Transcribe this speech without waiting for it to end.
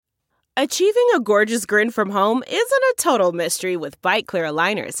Achieving a gorgeous grin from home isn't a total mystery with Bite Clear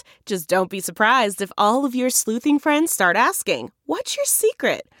aligners. Just don't be surprised if all of your sleuthing friends start asking, "What's your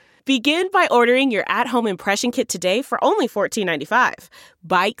secret?" Begin by ordering your at-home impression kit today for only $14.95.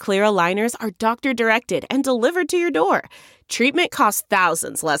 Bite Clear aligners are doctor-directed and delivered to your door. Treatment costs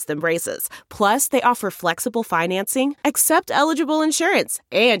thousands less than braces. Plus, they offer flexible financing, accept eligible insurance,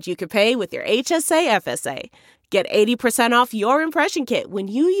 and you can pay with your HSA FSA. Get 80% off your impression kit when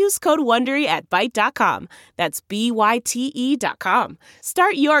you use code WONDERY at Byte.com. That's BYTE.com.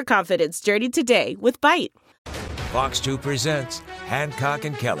 Start your confidence journey today with Byte. Fox 2 presents Hancock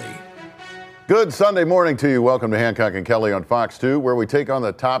and Kelly. Good Sunday morning to you. Welcome to Hancock and Kelly on Fox 2, where we take on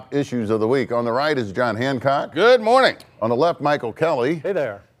the top issues of the week. On the right is John Hancock. Good morning. On the left, Michael Kelly. Hey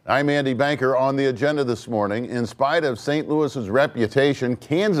there. I'm Andy Banker. On the agenda this morning, in spite of St. Louis's reputation,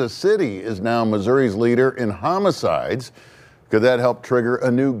 Kansas City is now Missouri's leader in homicides. Could that help trigger a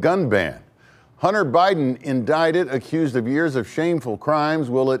new gun ban? Hunter Biden indicted, accused of years of shameful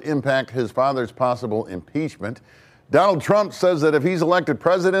crimes. Will it impact his father's possible impeachment? Donald Trump says that if he's elected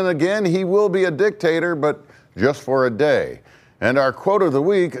president again, he will be a dictator, but just for a day. And our quote of the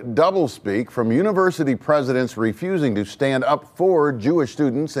week, doublespeak from university presidents refusing to stand up for Jewish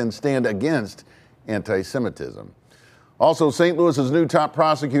students and stand against anti-Semitism. Also, St. Louis's new top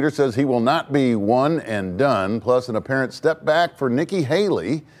prosecutor says he will not be one and done, plus an apparent step back for Nikki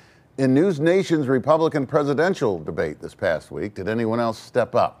Haley in News Nation's Republican presidential debate this past week. Did anyone else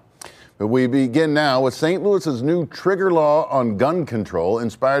step up? But we begin now with St. Louis's new trigger law on gun control,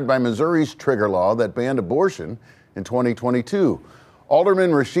 inspired by Missouri's trigger law that banned abortion in 2022.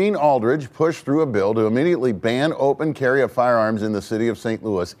 Alderman Rasheen Aldridge pushed through a bill to immediately ban open carry of firearms in the city of St.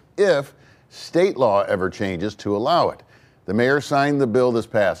 Louis if state law ever changes to allow it. The mayor signed the bill this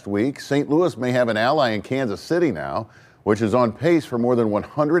past week. St. Louis may have an ally in Kansas City now, which is on pace for more than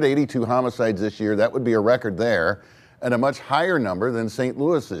 182 homicides this year. That would be a record there, and a much higher number than St.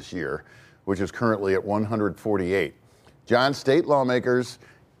 Louis this year, which is currently at 148. John, state lawmakers,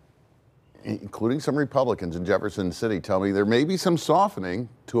 including some Republicans in Jefferson City, tell me there may be some softening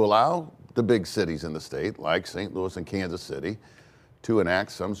to allow the big cities in the state, like St. Louis and Kansas City, to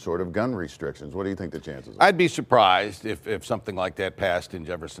enact some sort of gun restrictions. What do you think the chances are? I'd be surprised if something like that passed in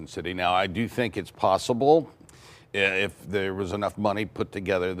Jefferson City. Now, I do think it's possible, if there was enough money put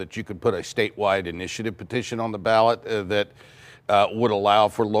together, that you could put a statewide initiative petition on the ballot that would allow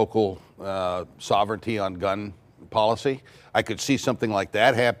for local sovereignty on gun policy. I could see something like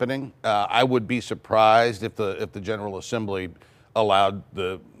that happening. I would be surprised if the General Assembly allowed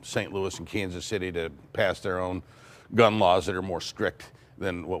the St. Louis and Kansas City to pass their own gun laws that are more strict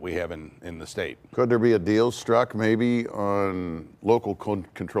than what we have in the state. Could there be a deal struck maybe on local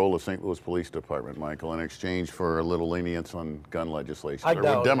control of St. Louis Police Department, Michael, in exchange for a little lenience on gun legislation? Or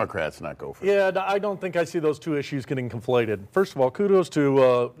would Democrats not go for that? Yeah, I don't think I see those two issues getting conflated. First of all, kudos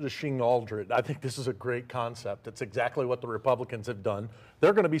to Rasheen Aldridge. I think this is a great concept. It's exactly what the Republicans have done.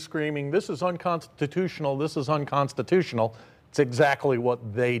 They're going to be screaming, "This is unconstitutional, this is unconstitutional." It's exactly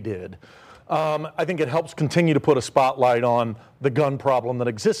what they did. I think it helps continue to put a spotlight on the gun problem that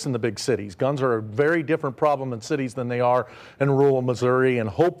exists in the big cities. Guns are a very different problem in cities than they are in rural Missouri, and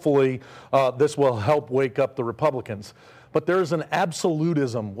hopefully this will help wake up the Republicans. But there's an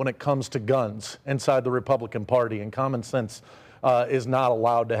absolutism when it comes to guns inside the Republican Party, and common sense is not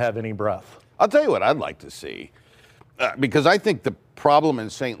allowed to have any breath. I'll tell you what I'd like to see, because I think the problem in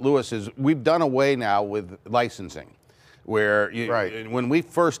St. Louis is we've done away now with licensing. Where when we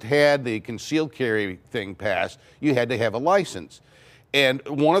first had the concealed carry thing passed, you had to have a license. And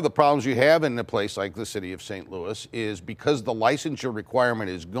one of the problems you have in a place like the city of St. Louis is because the licensure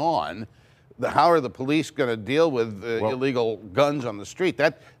requirement is gone, how are the police going to deal with illegal guns on the street?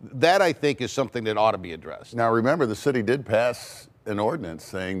 That I think is something that ought to be addressed. Now remember, the city did pass an ordinance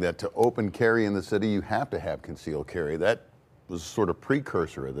saying that to open carry in the city, you have to have concealed carry. That was sort of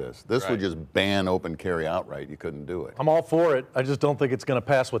precursor of this. This would just ban open carry outright. You couldn't do it. I'm all for it. I just don't think it's going to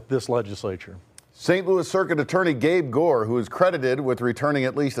pass with this legislature. St. Louis Circuit Attorney Gabe Gore, who is credited with returning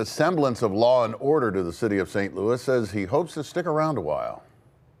at least a semblance of law and order to the city of St. Louis, says he hopes to stick around a while.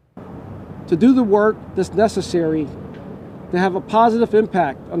 To do the work that's necessary to have a positive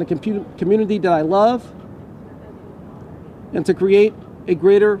impact on the community that I love, and to create a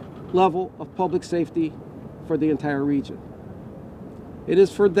greater level of public safety for the entire region. It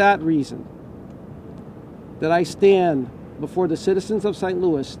is for that reason that I stand before the citizens of St.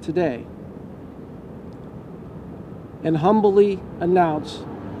 Louis today and humbly announce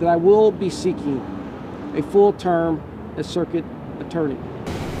that I will be seeking a full term as circuit attorney.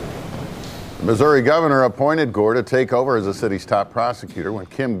 The Missouri governor appointed Gore to take over as the city's top prosecutor when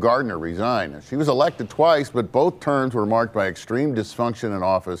Kim Gardner resigned. She was elected twice, but both terms were marked by extreme dysfunction in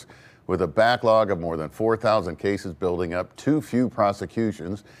office, with a backlog of more than 4,000 cases building up, too few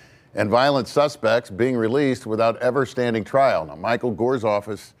prosecutions, and violent suspects being released without ever standing trial. Now, Michael Gore's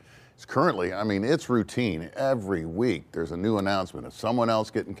office is currently, it's routine. Every week there's a new announcement of someone else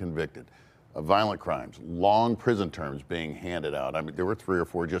getting convicted of violent crimes, long prison terms being handed out. There were 3 or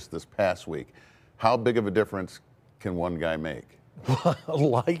 4 just this past week. How big of a difference can one guy make?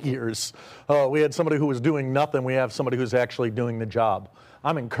 Light years. We had somebody who was doing nothing. We have somebody who's actually doing the job.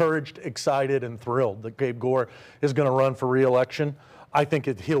 I'm encouraged, excited, and thrilled that Gabe Gore is going to run for re-election. I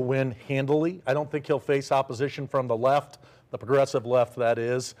think he'll win handily. I don't think he'll face opposition from the left, the progressive left, that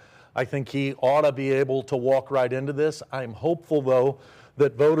is. I think he ought to be able to walk right into this. I'm hopeful, though,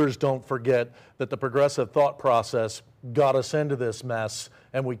 that voters don't forget that the progressive thought process got us into this mess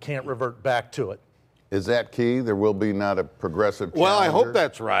and we can't revert back to it. Is that key? There will be not a progressive challenger? Well, I hope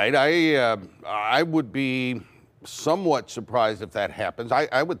that's right. I would be somewhat surprised if that happens.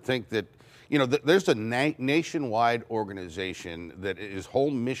 I would think that, there's a nationwide organization that his whole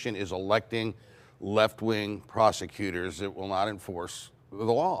mission is electing left-wing prosecutors that will not enforce the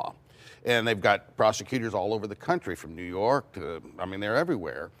law. And they've got prosecutors all over the country, from New York to, they're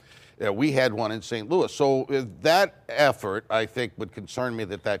everywhere. We had one in St. Louis. So that effort, I think, would concern me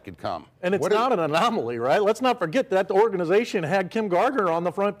that could come. And it's not an anomaly, right? Let's not forget that organization had Kim Gardner on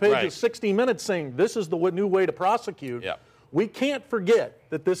the front page of 60 Minutes saying this is the new way to prosecute. Yeah. We can't forget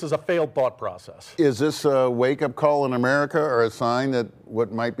that this is a failed thought process. Is this a wake-up call in America, or a sign that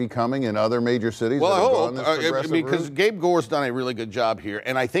what might be coming in other major cities? Well, that have I gone this progressive because route? Gabe Gore's done a really good job here,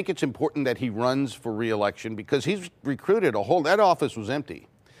 and I think it's important that he runs for re-election because he's recruited that office was empty.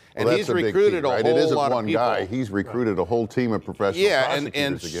 And well, he's recruited a whole lot of people. It isn't one guy. He's recruited a whole team of professional prosecutors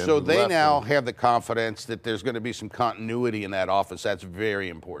and again. So they now have the confidence that there's going to be some continuity in that office. That's very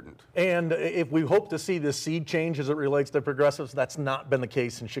important. And if we hope to see this seed change as it relates to progressives, that's not been the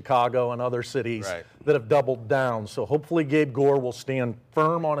case in Chicago and other cities that have doubled down. So hopefully Gabe Gore will stand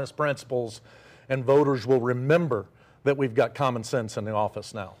firm on his principles and voters will remember that we've got common sense in the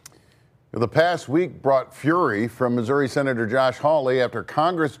office now. The past week brought fury from Missouri Senator Josh Hawley after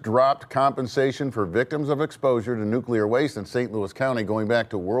Congress dropped compensation for victims of exposure to nuclear waste in St. Louis County going back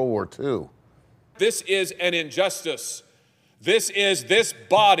to World War II. This is an injustice. This is this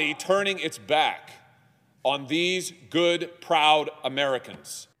body turning its back on these good, proud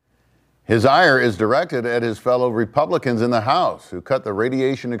Americans. His ire is directed at his fellow Republicans in the House who cut the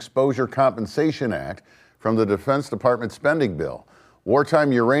Radiation Exposure Compensation Act from the Defense Department spending bill.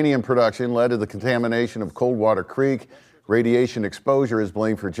 Wartime uranium production led to the contamination of Coldwater Creek. Radiation exposure is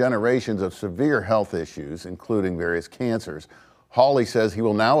blamed for generations of severe health issues, including various cancers. Hawley says he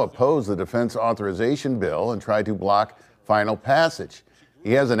will now oppose the defense authorization bill and try to block final passage.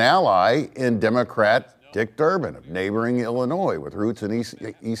 He has an ally in Democrat Dick Durbin of neighboring Illinois with roots in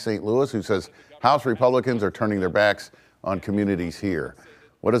East St. Louis, who says House Republicans are turning their backs on communities here.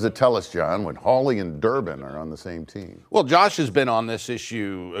 What does it tell us, John, when Hawley and Durbin are on the same team? Well, Josh has been on this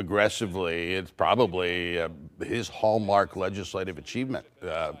issue aggressively. It's probably his hallmark legislative achievement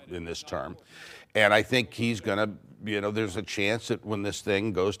in this term. And I think he's going to, there's a chance that when this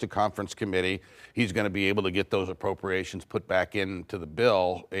thing goes to conference committee, he's going to be able to get those appropriations put back into the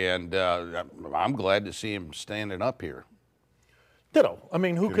bill. And I'm glad to see him standing up here. Ditto.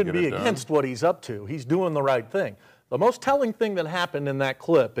 Who can be against what he's up to? He's doing the right thing. The most telling thing that happened in that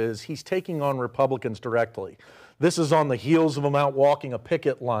clip is he's taking on Republicans directly. This is on the heels of him out walking a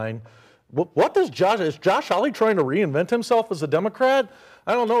picket line. Is Josh Hawley trying to reinvent himself as a Democrat?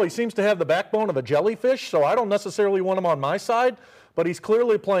 I don't know. He seems to have the backbone of a jellyfish, so I don't necessarily want him on my side, but he's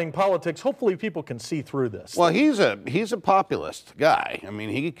clearly playing politics. Hopefully people can see through this. Well, he's a populist guy.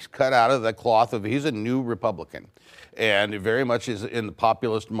 He's cut out of the cloth he's a new Republican, and very much is in the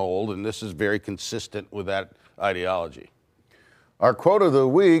populist mold, and this is very consistent with that ideology. Our quote of the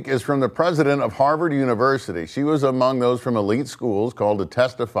week is from the president of Harvard University. She was among those from elite schools called to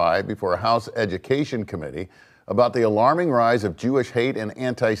testify before a House Education Committee about the alarming rise of Jewish hate and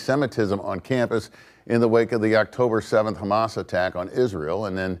anti-Semitism on campus in the wake of the October 7th Hamas attack on Israel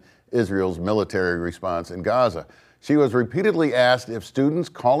and then Israel's military response in Gaza. She was repeatedly asked if students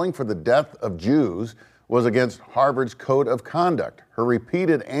calling for the death of Jews was against Harvard's code of conduct. Her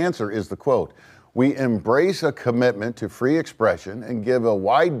repeated answer is the quote, "We embrace a commitment to free expression and give a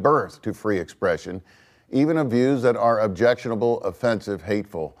wide berth to free expression, even of views that are objectionable, offensive,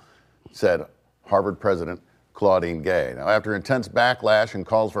 hateful," said Harvard President Claudine Gay. Now, after intense backlash and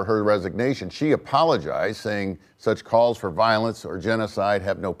calls for her resignation, she apologized, saying such calls for violence or genocide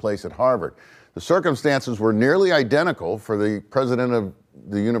have no place at Harvard. The circumstances were nearly identical for the president of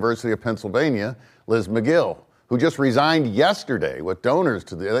the University of Pennsylvania, Liz McGill, who just resigned yesterday with donors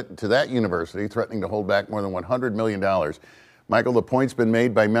to that university threatening to hold back more than $100 million. Michael, the point's been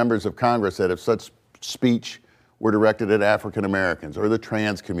made by members of Congress that if such speech were directed at African Americans or the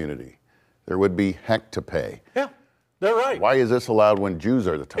trans community, there would be heck to pay. Yeah, they're right. Why is this allowed when Jews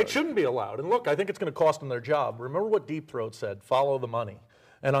are the target? It shouldn't be allowed. And look, I think it's going to cost them their job. Remember what Deep Throat said, follow the money.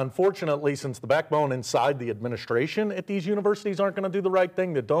 And unfortunately, since the backbone inside the administration at these universities aren't going to do the right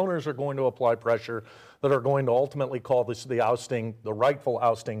thing, the donors are going to apply pressure that are going to ultimately call this the ousting, the rightful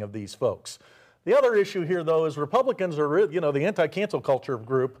ousting of these folks. The other issue here, though, is Republicans are, the anti-cancel culture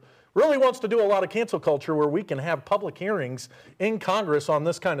group really wants to do a lot of cancel culture where we can have public hearings in Congress on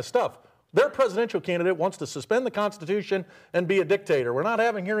this kind of stuff. Their presidential candidate wants to suspend the Constitution and be a dictator. We're not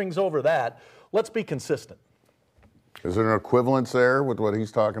having hearings over that. Let's be consistent. Is there an equivalence there with what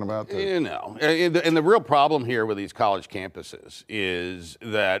he's talking about? And the real problem here with these college campuses is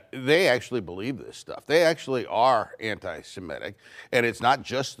that they actually believe this stuff. They actually are anti-Semitic. And it's not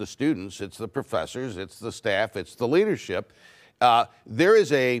just the students, it's the professors, it's the staff, it's the leadership. There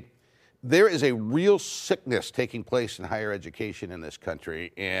is a real sickness taking place in higher education in this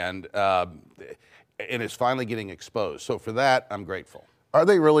country, and it's finally getting exposed. So for that, I'm grateful. Are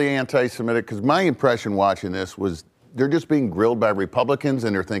they really anti-Semitic? Because my impression watching this was they're just being grilled by Republicans,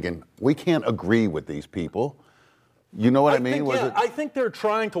 and they're thinking, we can't agree with these people. You know what I mean? I think they're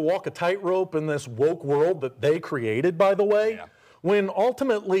trying to walk a tightrope in this woke world that they created, by the way, when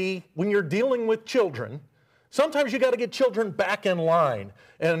ultimately, when you're dealing with children, sometimes you got to get children back in line,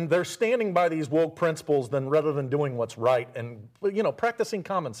 and they're standing by these woke principles rather than doing what's right and, practicing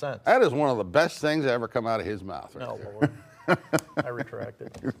common sense. That is one of the best things that ever come out of his mouth. Right there. Lord. I retract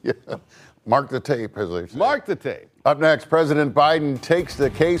it. Yeah. Mark the tape, as they say. Mark the tape. Up next, President Biden takes the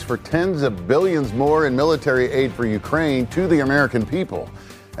case for tens of billions more in military aid for Ukraine to the American people.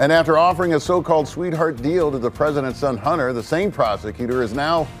 And after offering a so-called sweetheart deal to the president's son, Hunter, the same prosecutor is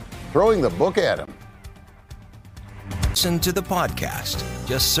now throwing the book at him. Listen to the podcast.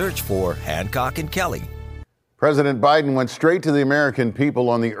 Just search for Hancock and Kelly. President Biden went straight to the American people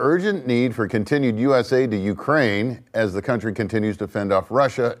on the urgent need for continued U.S. aid to Ukraine as the country continues to fend off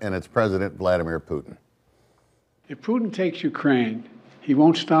Russia and its president, Vladimir Putin. If Putin takes Ukraine, he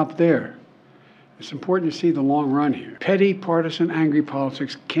won't stop there. It's important to see the long run here. Petty, partisan, angry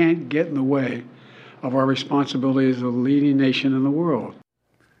politics can't get in the way of our responsibility as a leading nation in the world.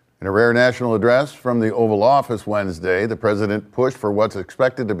 In a rare national address from the Oval Office Wednesday, the president pushed for what's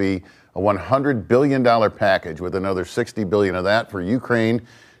expected to be a $100 billion package, with another $60 billion of that for Ukraine,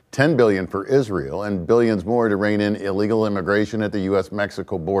 $10 billion for Israel, and billions more to rein in illegal immigration at the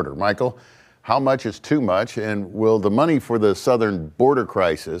U.S.-Mexico border. Michael, how much is too much, and will the money for the southern border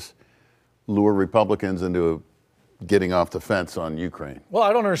crisis lure Republicans into getting off the fence on Ukraine? Well,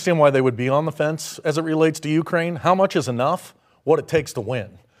 I don't understand why they would be on the fence as it relates to Ukraine. How much is enough? What it takes to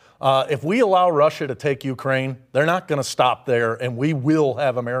win. If we allow Russia to take Ukraine, they're not going to stop there, and we will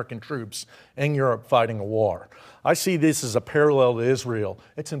have American troops in Europe fighting a war. I see this as a parallel to Israel.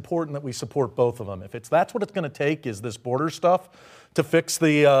 It's important that we support both of them. If that's what it's going to take is this border stuff to fix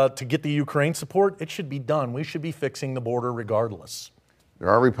to get the Ukraine support, it should be done. We should be fixing the border regardless. There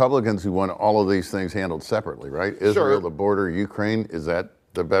are Republicans who want all of these things handled separately, right? Israel, the border, Ukraine, is that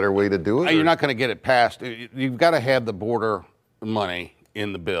the better way to do it? You're not going to get it passed. You've got to have the border money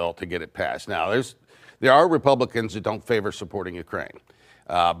in the bill to get it passed. Now, there are Republicans that don't favor supporting Ukraine,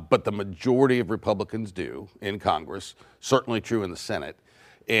 but the majority of Republicans do in Congress, certainly true in the Senate.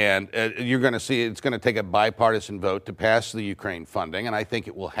 And you're going to see it's going to take a bipartisan vote to pass the Ukraine funding, and I think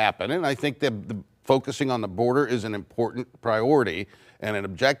it will happen. And I think that focusing on the border is an important priority and an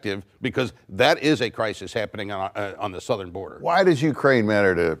objective, because that is a crisis happening on the southern border. Why does Ukraine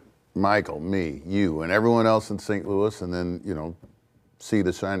matter to Michael, me, you, and everyone else in St. Louis, and then, see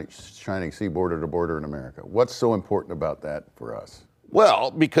the shining sea border to border in America? What's so important about that for us? Well,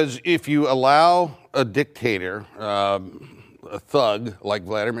 because if you allow a dictator, a thug like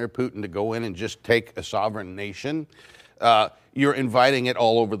Vladimir Putin, to go in and just take a sovereign nation, you're inviting it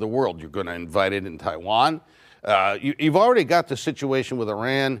all over the world. You're going to invite it in Taiwan. You've already got the situation with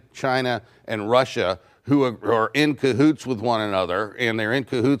Iran, China, and Russia, who are in cahoots with one another, and they're in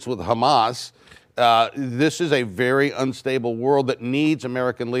cahoots with Hamas. This is a very unstable world that needs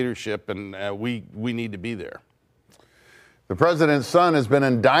American leadership, and we need to be there. The president's son has been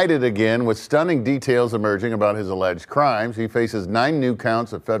indicted again with stunning details emerging about his alleged crimes. He faces 9 new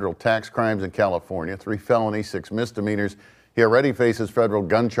counts of federal tax crimes in California, 3 felonies, 6 misdemeanors. He already faces federal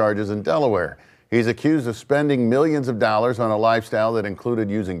gun charges in Delaware. He's accused of spending millions of dollars on a lifestyle that included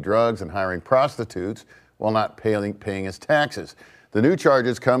using drugs and hiring prostitutes while not paying his taxes. The new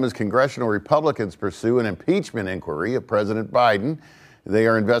charges come as congressional Republicans pursue an impeachment inquiry of President Biden. They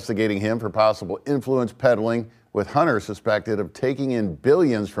are investigating him for possible influence peddling, with Hunter suspected of taking in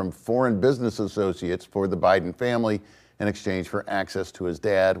billions from foreign business associates for the Biden family in exchange for access to his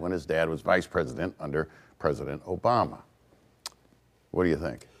dad when his dad was vice president under President Obama. What do you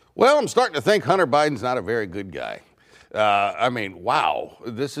think? Well, I'm starting to think Hunter Biden's not a very good guy. Wow,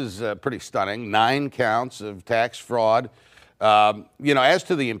 this is pretty stunning. 9 counts of tax fraud. As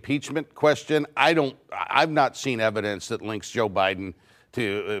to the impeachment question, I've not seen evidence that links Joe Biden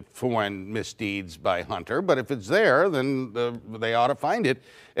to foreign misdeeds by Hunter. But if it's there, then they ought to find it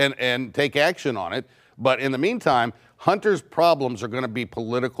and take action on it. But in the meantime, Hunter's problems are going to be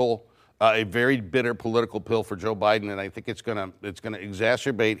political, a very bitter political pill for Joe Biden, and I think it's going to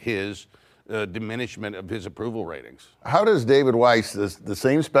exacerbate his diminishment of his approval ratings. How does David Weiss, the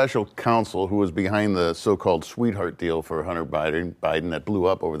same special counsel who was behind the so-called sweetheart deal for Hunter Biden that blew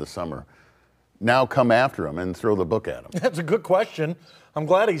up over the summer, now come after him and throw the book at him? That's a good question. I'm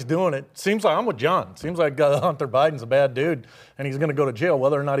glad he's doing it. Seems like I'm with John. Seems like Hunter Biden's a bad dude, and he's going to go to jail.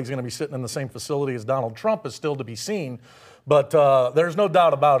 Whether or not he's going to be sitting in the same facility as Donald Trump is still to be seen. But there's no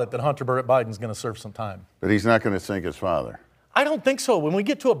doubt about it that Hunter Biden's going to serve some time. But he's not going to sink his father. I don't think so. When we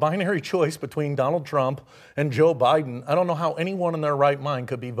get to a binary choice between Donald Trump and Joe Biden, I don't know how anyone in their right mind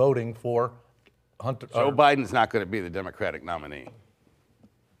could be voting for Hunter. Joe Biden's not going to be the Democratic nominee.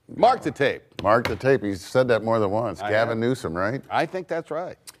 Mark the tape. Mark the tape. He's said that more than once. Gavin Newsom, right? I think that's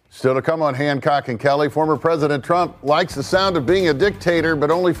right. Still to come on Hancock and Kelly, former President Trump likes the sound of being a dictator,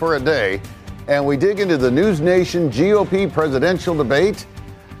 but only for a day. And we dig into the News Nation GOP presidential debate.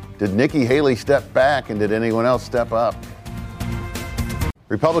 Did Nikki Haley step back, and did anyone else step up?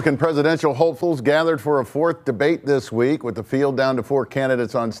 Republican presidential hopefuls gathered for a 4th debate this week, with the field down to 4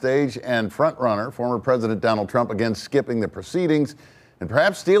 candidates on stage, and frontrunner, former President Donald Trump, again skipping the proceedings and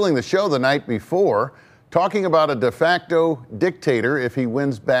perhaps stealing the show the night before, talking about a de facto dictator if he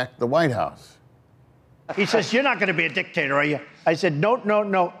wins back the White House. He says, "You're not going to be a dictator, are you?" I said,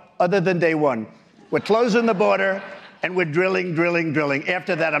 no, other than day one. We're closing the border, and we're drilling.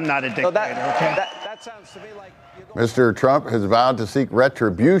 After that, I'm not a dictator, okay? That sounds to me like... Mr. Trump has vowed to seek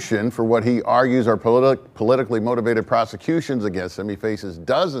retribution for what he argues are politically motivated prosecutions against him. He faces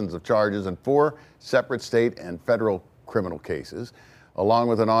dozens of charges in 4 separate state and federal criminal cases, along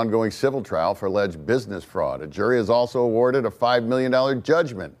with an ongoing civil trial for alleged business fraud. A jury has also awarded a $5 million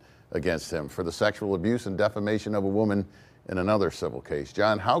judgment against him for the sexual abuse and defamation of a woman in another civil case.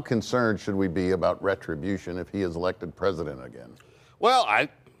 John, how concerned should we be about retribution if he is elected president again? Well,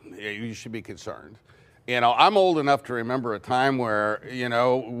 you should be concerned. I'm old enough to remember a time where,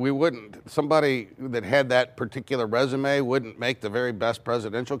 somebody that had that particular resume wouldn't make the very best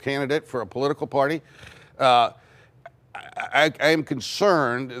presidential candidate for a political party. I am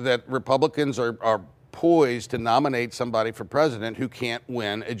concerned that Republicans are poised to nominate somebody for president who can't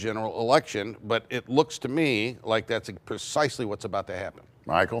win a general election, but it looks to me like that's precisely what's about to happen.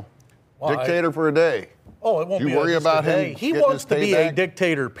 Michael? Well, dictator for a day. Oh, it won't you be worry about him. He wants to be a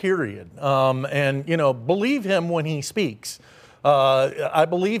dictator, period. Believe him when he speaks. I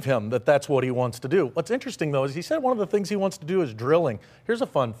believe him that that's what he wants to do. What's interesting, though, is he said one of the things he wants to do is drilling. Here's a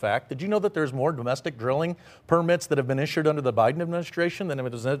fun fact. Did you know that there's more domestic drilling permits that have been issued under the Biden administration than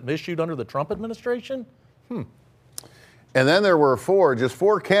it was issued under the Trump administration? And then there were just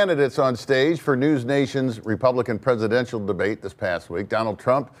four candidates on stage for News Nation's Republican presidential debate this past week. Donald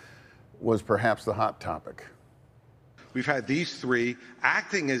Trump was perhaps the hot topic. We've had these three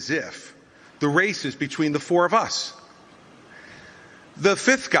acting as if the race is between the four of us. The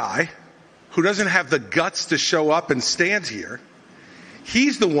fifth guy, who doesn't have the guts to show up and stand here,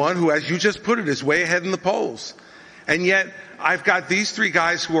 he's the one who, as you just put it, is way ahead in the polls. And yet I've got these three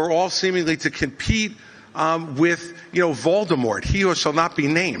guys who are all seemingly to compete with, Voldemort, he who shall not be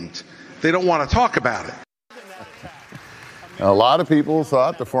named. They don't want to talk about it. A lot of people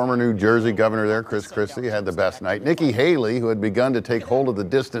thought the former New Jersey governor there, Chris Christie, had the best night. Nikki Haley, who had begun to take hold of the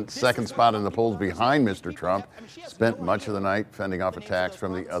distant second spot in the polls behind Mr. Trump, spent much of the night fending off attacks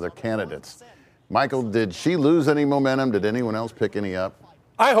from the other candidates. Michael, did she lose any momentum? Did anyone else pick any up?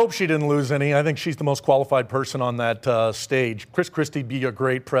 I hope she didn't lose any. I think she's the most qualified person on that stage. Chris Christie be a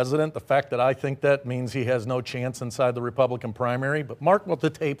great president. The fact that I think that means he has no chance inside the Republican primary. But mark the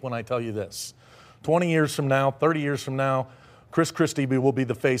tape when I tell you this. 20 years from now, 30 years from now, Chris Christie will be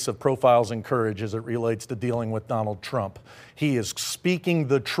the face of Profiles in Courage as it relates to dealing with Donald Trump. He is speaking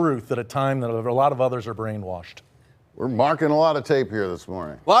the truth at a time that a lot of others are brainwashed. We're marking a lot of tape here this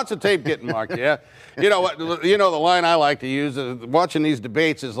morning. Lots of tape getting marked, yeah. You know what? You know the line I like to use. Watching these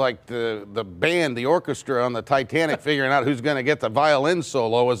debates is like the band, the orchestra on the Titanic, figuring out who's going to get the violin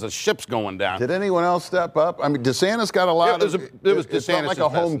solo as the ship's going down. Did anyone else step up? I mean, DeSantis got a lot of. It was DeSantis. It felt like a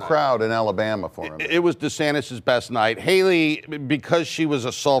home crowd in Alabama for him. It was DeSantis' best night. Haley, because she was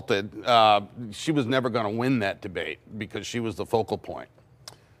assaulted, she was never going to win that debate because she was the focal point.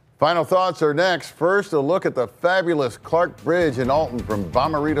 Final thoughts are next. First, a look at the fabulous Clark Bridge in Alton from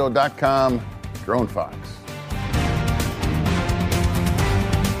Bommarito.com. Drone Fox.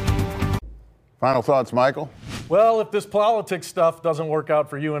 Final thoughts, Michael? Well, if this politics stuff doesn't work out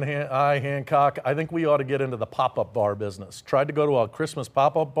for you and I, Hancock, I think we ought to get into the pop-up bar business. Tried to go to a Christmas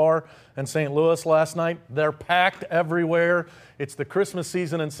pop-up bar in St. Louis last night. They're packed everywhere. It's the Christmas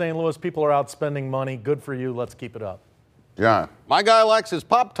season in St. Louis. People are out spending money. Good for you. Let's keep it up. John. My guy likes his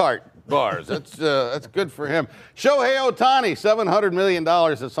Pop-Tart bars. That's good for him. Shohei Ohtani, $700 million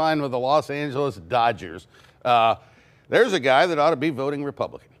to sign with the Los Angeles Dodgers. There's a guy that ought to be voting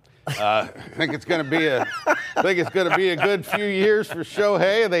Republican. I think it's going to be a good few years for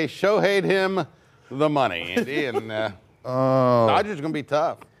Shohei. They Shohei'd him the money, Andy, and Dodgers are going to be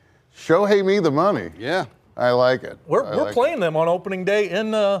tough. Shohei me the money. Yeah. I like it. We're playing them on opening day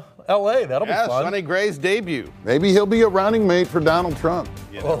in L.A. That'll be fun. Sonny Gray's debut. Maybe he'll be a running mate for Donald Trump.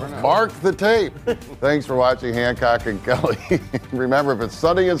 You never know. Mark the tape. Thanks for watching Hancock and Kelly. Remember, if it's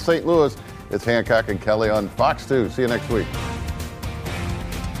sunny in St. Louis, it's Hancock and Kelly on Fox 2. See you next week.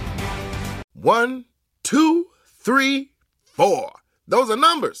 1, 2, 3, 4. Those are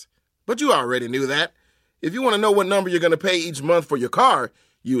numbers. But you already knew that. If you want to know what number you're going to pay each month for your car,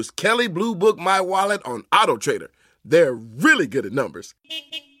 use Kelly Blue Book My Wallet on Auto Trader. They're really good at numbers.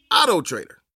 Auto Trader.